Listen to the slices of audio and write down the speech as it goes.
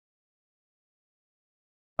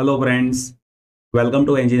Hello friends, welcome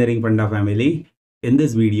to Engineering Funda family. In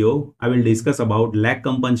this video, I will discuss about lag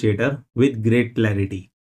compensator with great clarity.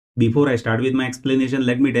 Before I start with my explanation,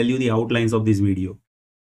 let me tell you the outlines of this video.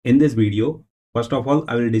 In this video, first of all,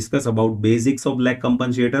 I will discuss about basics of lag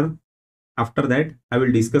compensator. After that, I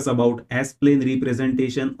will discuss about S-plane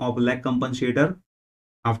representation of lag compensator.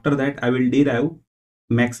 After that, I will derive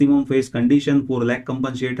maximum phase condition for lag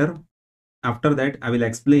compensator. After that, I will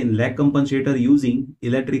explain lag compensator using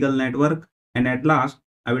electrical network, and at last,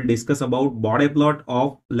 I will discuss about Bode plot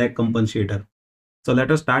of lag compensator. So let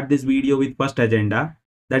us start this video with first agenda,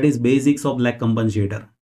 that is basics of lag compensator.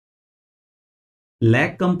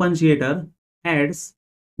 Lag compensator adds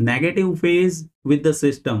negative phase with the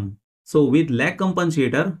system. So with lag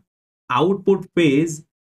compensator, output phase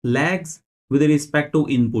lags with respect to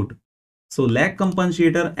input. So lag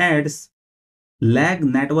compensator adds lag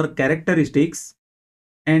network characteristics,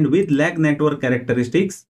 and with lag network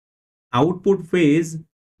characteristics, output phase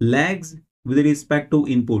lags with respect to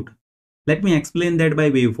input. Let me explain that by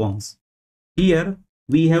waveforms. Here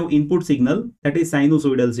we have input signal, that is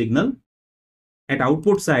sinusoidal signal. At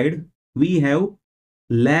output side we have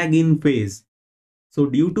lag in phase. So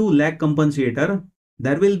due to lag compensator,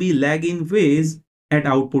 there will be lag in phase at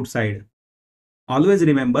output side. Always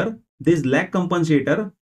remember, this lag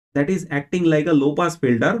compensator, that is acting like a low pass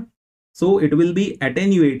filter, so it will be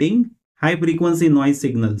attenuating high frequency noise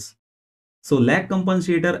signals. So lag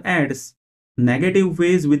compensator adds negative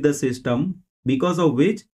phase with the system, because of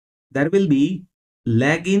which there will be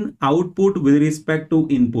lag in output with respect to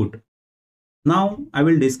input. Now I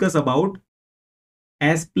will discuss about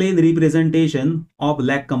S-plane representation of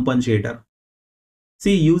lag compensator.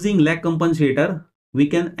 See, using lag compensator, we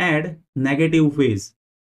can add negative phase,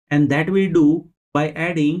 and that we do by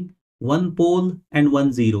adding one pole and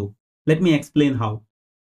one zero. Let me explain how.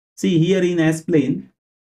 See, here in S-plane,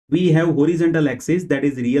 we have horizontal axis, that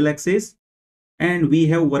is real axis, and we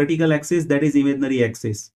have vertical axis, that is imaginary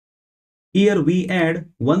axis. Here we add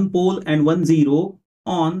one pole and one zero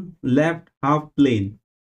on left half plane.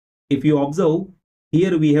 If you observe,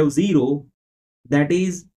 here we have 0, that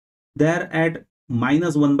is there at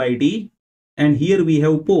minus 1 by t, and here we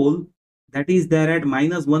have pole, that is there at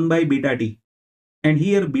minus 1 by beta t. And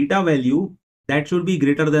here beta value, that should be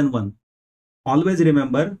greater than 1. Always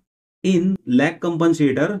remember, in lag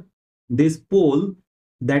compensator, this pole,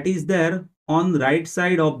 that is there on right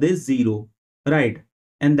side of this 0, right?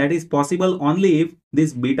 And that is possible only if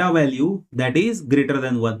this beta value, that is greater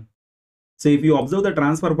than 1. So if you observe the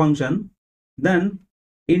transfer function, then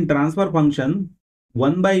in transfer function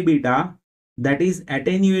 1 by beta, that is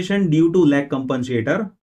attenuation due to lag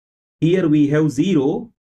compensator. Here we have 0,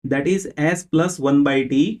 that is S plus 1 by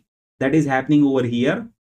t, that is happening over here.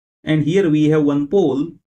 And here we have one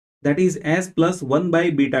pole, that is S plus 1 by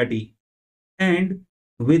beta t. And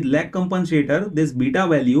with lag compensator, this beta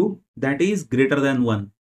value, that is greater than 1.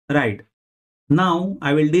 Right. Now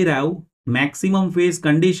I will derive maximum phase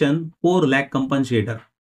condition for lag compensator.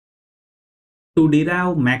 To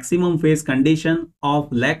derive maximum phase condition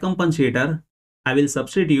of lag compensator, I will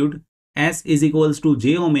substitute S is equals to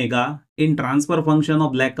j omega in transfer function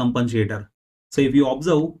of lag compensator. So if you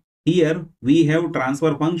observe, here we have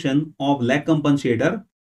transfer function of lag compensator.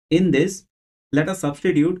 In this, let us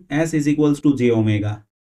substitute S is equals to j omega.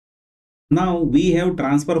 Now we have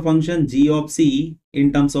transfer function g of c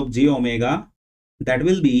in terms of j omega, that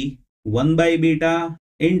will be 1 by beta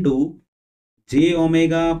into j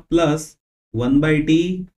omega plus 1 by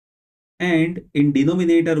t, and in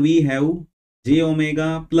denominator we have j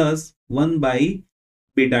omega plus 1 by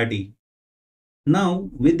beta t. Now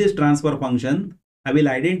with this transfer function, I will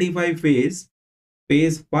identify phase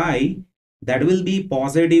phi, that will be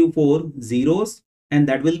positive for zeros and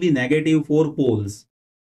that will be negative for poles.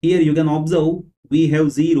 Here you can observe we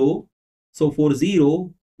have 0. So for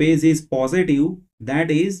 0, phase is positive,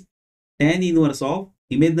 that is tan inverse of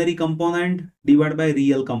imaginary component divided by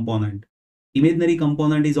real component. Imaginary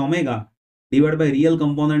component is omega divided by real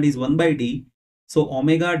component is 1 by t. So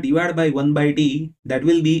omega divided by 1 by t, that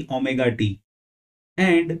will be omega t.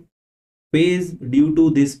 And phase due to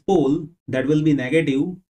this pole, that will be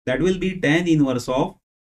negative, that will be tan inverse of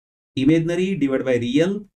imaginary divided by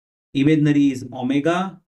real. Imaginary is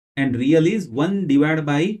omega and real is 1 divided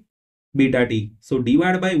by beta t. So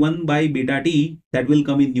divided by 1 by beta t, that will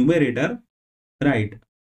come in numerator, right?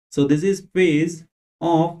 So this is phase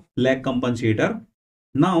of lag compensator.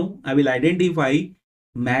 Now I will identify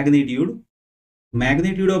magnitude.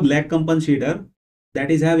 Magnitude of lag compensator,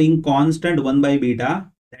 that is having constant 1 by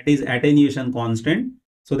beta, that is attenuation constant.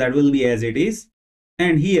 So that will be as it is.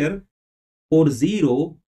 And here for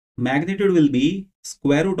 0, magnitude will be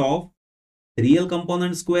square root of real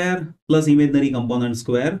component square plus imaginary component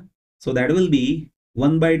square. So that will be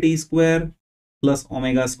 1 by t square plus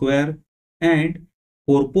omega square, and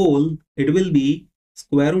for pole it will be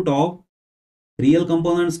square root of real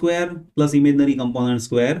component square plus imaginary component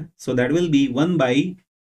square. So that will be 1 by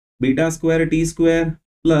beta square t square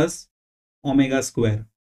plus omega square.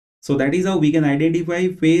 So that is how we can identify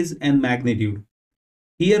phase and magnitude.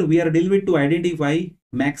 Here we are dealing with to identify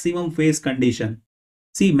maximum phase condition.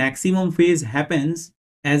 See, maximum phase happens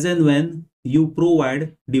as and when you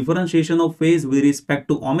provide differentiation of phase with respect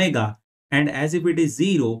to omega, and as if it is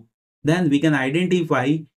 0, then we can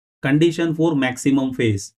identify condition for maximum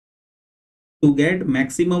phase. To get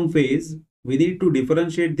maximum phase, we need to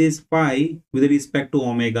differentiate this phi with respect to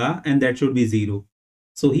omega, and that should be 0.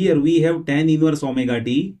 So here we have tan inverse omega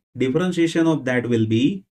t. Differentiation of that will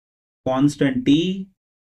be constant t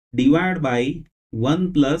divided by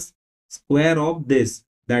 1 plus square of this,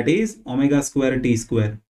 that is omega square t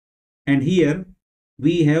square. And here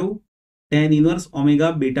we have tan inverse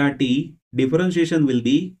omega beta t. Differentiation will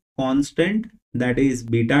be constant, that is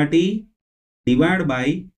beta t divided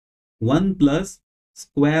by 1 plus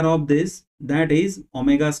square of this, that is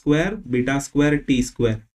omega square beta square t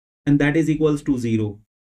square, and that is equals to 0.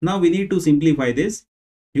 Now we need to simplify this.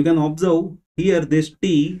 You can observe here this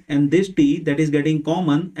t and this t, that is getting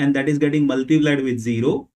common and that is getting multiplied with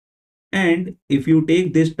 0. And if you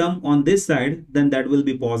take this term on this side, then that will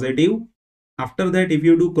be positive. After that, if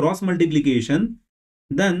you do cross multiplication,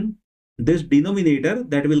 then this denominator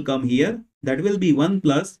that will come here, that will be 1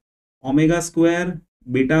 plus omega square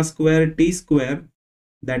beta square t square,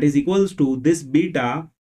 that is equals to this beta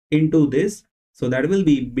into this. So that will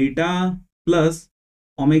be beta plus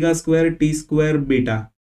omega square t square beta.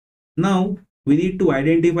 Now we need to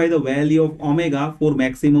identify the value of omega for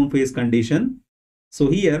maximum phase condition. So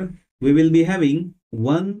here we will be having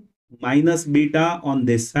 1 minus beta on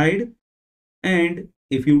this side, and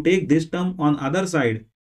if you take this term on other side,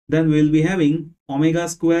 then we will be having omega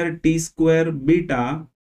square t square beta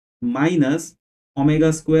minus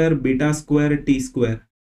omega square beta square t square.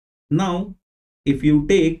 Now if you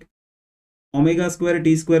take omega square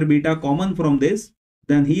t square beta common from this,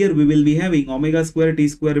 then here we will be having omega square t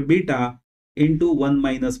square beta into 1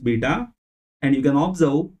 minus beta, and you can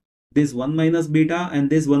observe this 1 minus beta and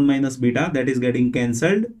this 1 minus beta, that is getting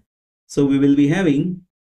cancelled. So we will be having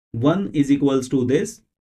 1 is equals to this,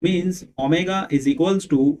 means omega is equals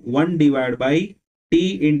to 1 divided by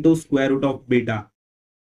t into square root of beta.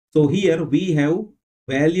 So here we have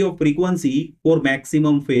value of frequency for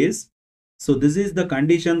maximum phase. So this is the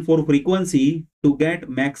condition for frequency to get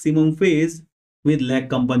maximum phase with lag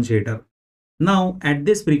compensator. Now at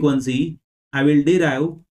this frequency, I will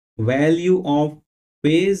derive value of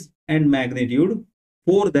phase and magnitude.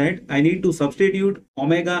 For that, I need to substitute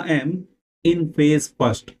omega m in phase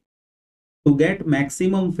first. To get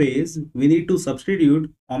maximum phase, we need to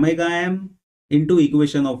substitute omega m into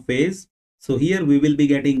equation of phase. So here we will be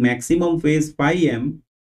getting maximum phase pi m.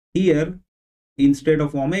 Here instead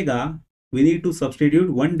of omega, we need to substitute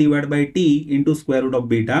 1 divided by t into square root of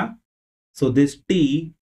beta. So this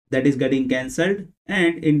t, that is getting cancelled,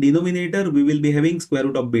 and in denominator we will be having square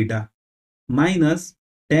root of beta minus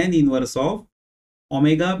tan inverse of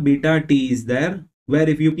omega beta t is there, where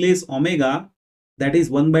if you place omega, that is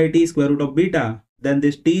 1 by t square root of beta, then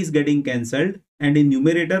this t is getting cancelled, and in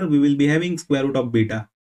numerator we will be having square root of beta.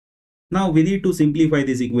 Now we need to simplify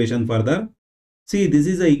this equation further. See, this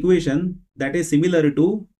is an equation that is similar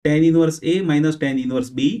to tan inverse a minus tan inverse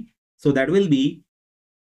b. So that will be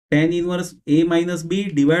tan inverse a minus b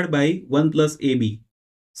divided by 1 plus ab.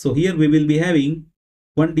 So here we will be having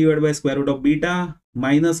 1 divided by square root of beta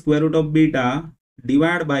minus square root of beta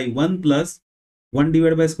divided by 1 plus 1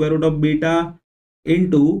 divided by square root of beta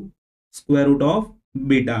into square root of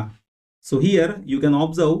beta. So here you can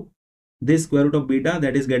observe this square root of beta,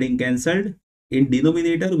 that is getting cancelled. In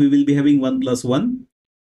denominator we will be having 1 plus 1,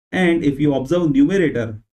 and if you observe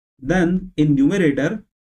numerator, then in numerator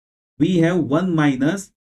we have 1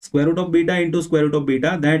 minus square root of beta into square root of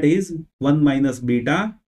beta, that is 1 minus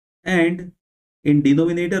beta, and in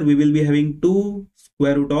denominator we will be having 2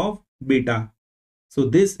 square root of beta. So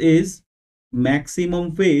this is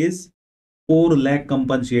maximum phase for lag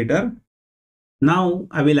compensator. Now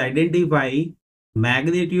I will identify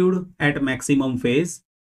magnitude at maximum phase.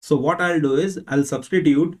 So what I'll do is I'll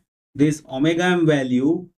substitute this omega m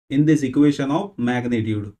value in this equation of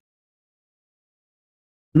magnitude.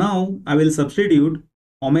 Now I will substitute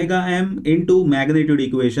omega m into magnitude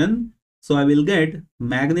equation. So I will get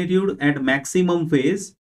magnitude at maximum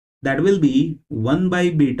phase, that will be 1 by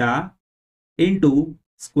beta into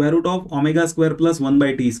square root of omega square plus 1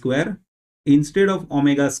 by t square. Instead of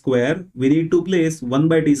omega square, we need to place 1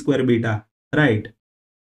 by t square beta, right?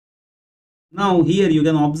 Now here you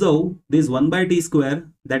can observe this 1 by t square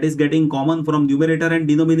that is getting common from numerator and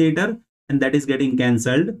denominator, and that is getting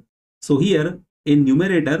cancelled. So here in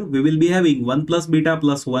numerator we will be having 1 plus beta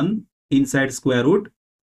plus 1 inside square root,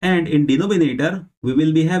 and in denominator we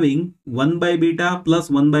will be having 1 by beta plus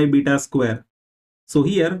 1 by beta square. So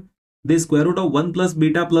here this square root of 1 plus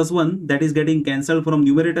beta plus 1 that is getting cancelled from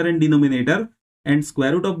numerator and denominator, and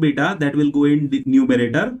square root of beta that will go in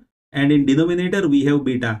numerator, and in denominator we have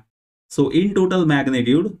beta. So in total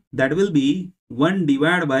magnitude that will be 1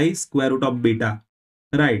 divided by square root of beta,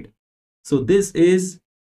 right? So this is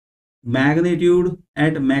magnitude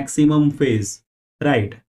at maximum phase,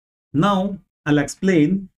 right? Now I'll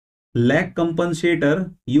explain lag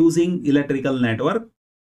compensator using electrical network.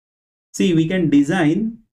 See, we can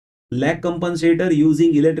design lag compensator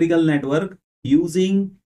using electrical network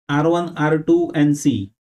using R1, R2 and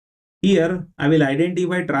C. Here I will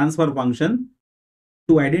identify transfer function.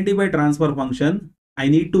 To identify transfer function, I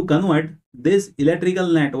need to convert this electrical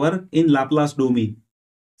network in Laplace domain.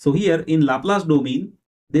 So here in Laplace domain,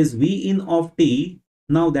 this V in of t,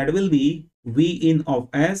 now that will be V in of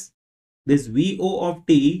S. This VO of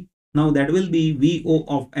t, now that will be VO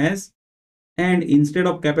of S. And instead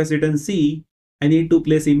of capacitance C, I need to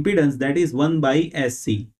place impedance, that is 1 by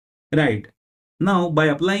SC, right? Now by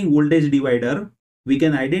applying voltage divider, we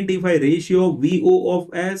can identify ratio of VO of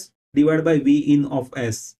S divided by V in of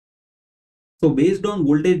S. So based on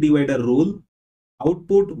voltage divider rule,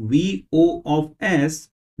 output VO of S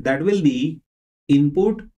that will be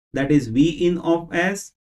input, that is V in of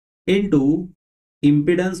S, into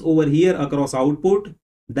impedance over here across output,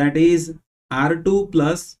 that is R2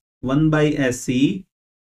 plus 1 by SC,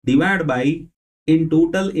 divided by in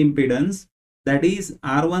total impedance, that is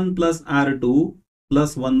R1 plus R2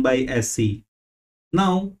 plus 1 by SC.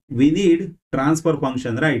 Now we need transfer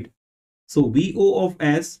function, right? So VO of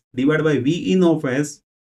S divided by V in of S,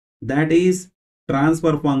 that is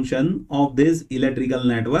transfer function of this electrical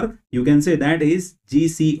network. You can say that is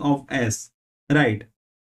GC of S, right?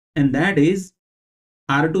 And that is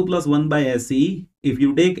R2 plus 1 by SC. If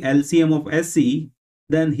you take LCM of SC,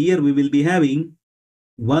 then here we will be having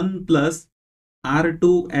 1 plus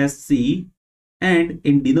R2 SC, and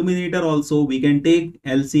in denominator also we can take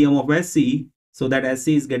LCM of SC, so that SC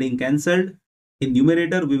is getting cancelled. In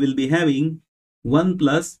numerator we will be having 1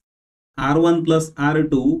 plus R1 plus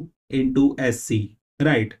R2 into SC,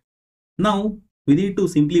 right? Now we need to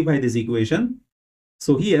simplify this equation.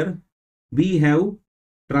 So here we have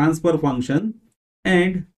transfer function,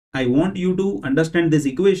 and I want you to understand this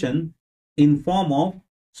equation in form of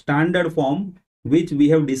standard form which we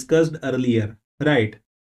have discussed earlier, right?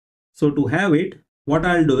 So to have it, what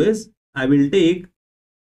I'll do is I will take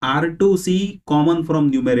R2C common from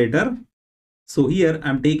numerator. So here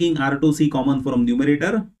I'm taking R2C common from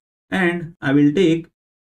numerator, and I will take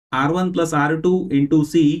R1 plus R2 into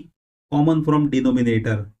C common from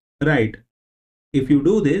denominator, right? If you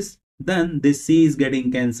do this, then this C is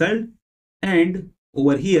getting cancelled, and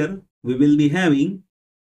over here we will be having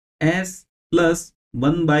S plus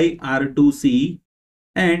 1 by R2C,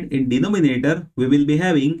 and in denominator we will be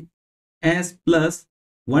having S plus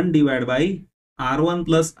 1 divided by R1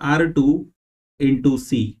 plus R2 into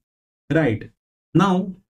C, right?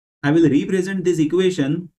 Now I will represent this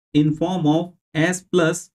equation in form of S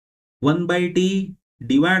plus 1 by T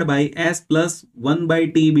divided by S plus 1 by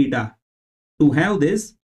T beta. To have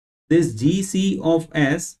this GC of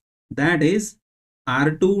S, that is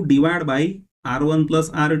R2 divided by R1 plus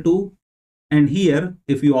R2, and here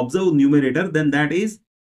if you observe numerator, then that is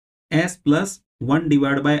S plus 1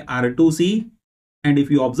 divided by R2C, and if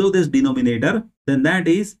you observe this denominator, then that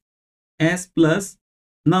is S plus,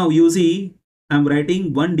 now you see I'm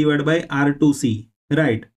writing 1 divided by R2C,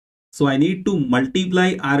 right? So I need to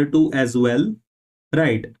multiply R2 as well,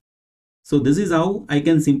 right? So this is how I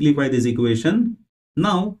can simplify this equation.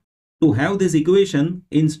 Now to have this equation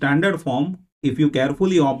in standard form, if you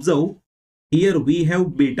carefully observe, here we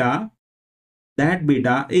have beta, that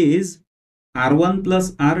beta is R1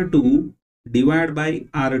 plus R2 divided by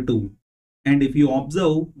R2, and if you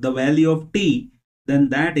observe the value of T, then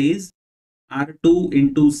that is R2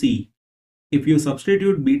 into C. If you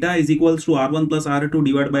substitute beta is equals to R1 plus R2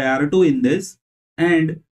 divided by R2 in this,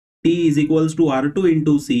 and T is equals to R2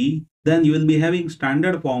 into C, then you will be having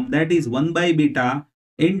standard form, that is 1 by beta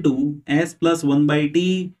into S plus 1 by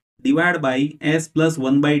T divided by S plus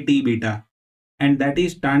 1 by T beta, and that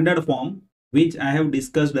is standard form which I have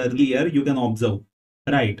discussed earlier, you can observe,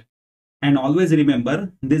 right? And always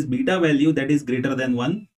remember this beta value that is greater than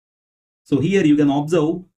 1. So here you can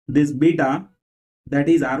observe this beta, that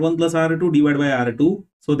is R1 plus R2 divided by R2.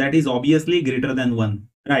 So that is obviously greater than 1,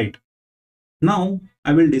 right? Now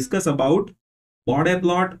I will discuss about Bode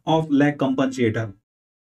plot of lag compensator.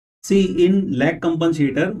 See, in lag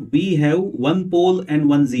compensator, we have one pole and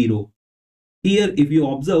one zero. Here, if you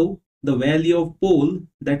observe the value of pole,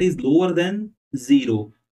 that is lower than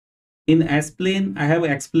 0. In S-plane, I have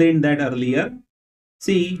explained that earlier.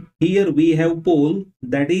 See, here we have pole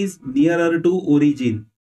that is nearer to origin.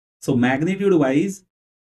 So magnitude wise,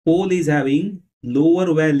 pole is having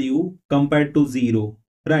lower value compared to 0,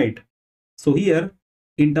 right? So here,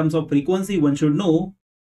 in terms of frequency, one should know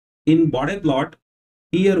in Bode plot,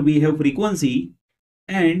 here we have frequency,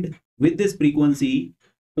 and with this frequency,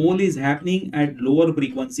 pole is happening at lower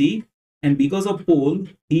frequency, and because of pole,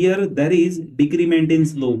 here there is decrement in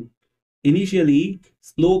slope. Initially,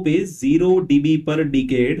 slope is 0 dB per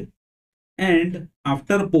decade, and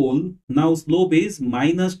after pole, now slope is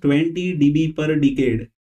minus 20 dB per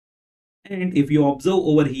decade. And if you observe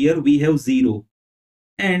over here, we have 0.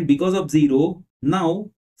 And because of 0, now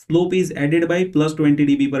slope is added by plus 20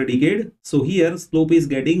 dB per decade. So here slope is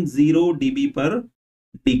getting 0 dB per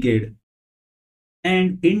decade.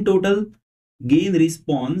 And in total, gain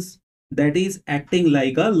response that is acting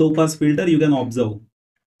like a low pass filter, you can observe.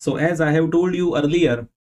 So as I have told you earlier,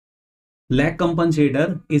 lag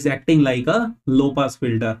compensator is acting like a low pass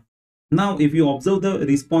filter. Now if you observe the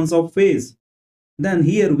response of phase, then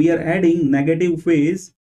here we are adding negative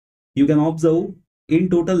phase. You can observe in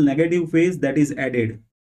total negative phase that is added.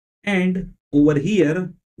 And over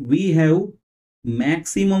here we have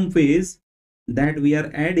maximum phase that we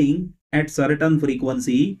are adding at certain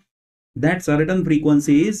frequency. That certain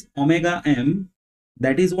frequency is omega m.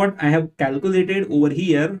 That is what I have calculated over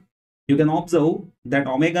here. You can observe that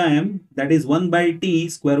omega m, that is 1 by t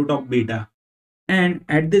square root of beta. And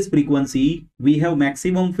at this frequency we have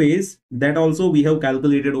maximum phase, that also we have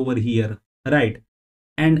calculated over here, right?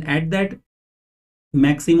 And at that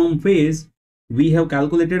maximum phase we have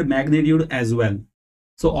calculated magnitude as well.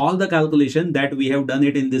 So all the calculation that we have done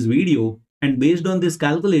it in this video, and based on this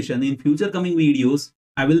calculation in future coming videos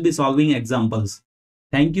I will be solving examples.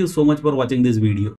 Thank you so much for watching this video.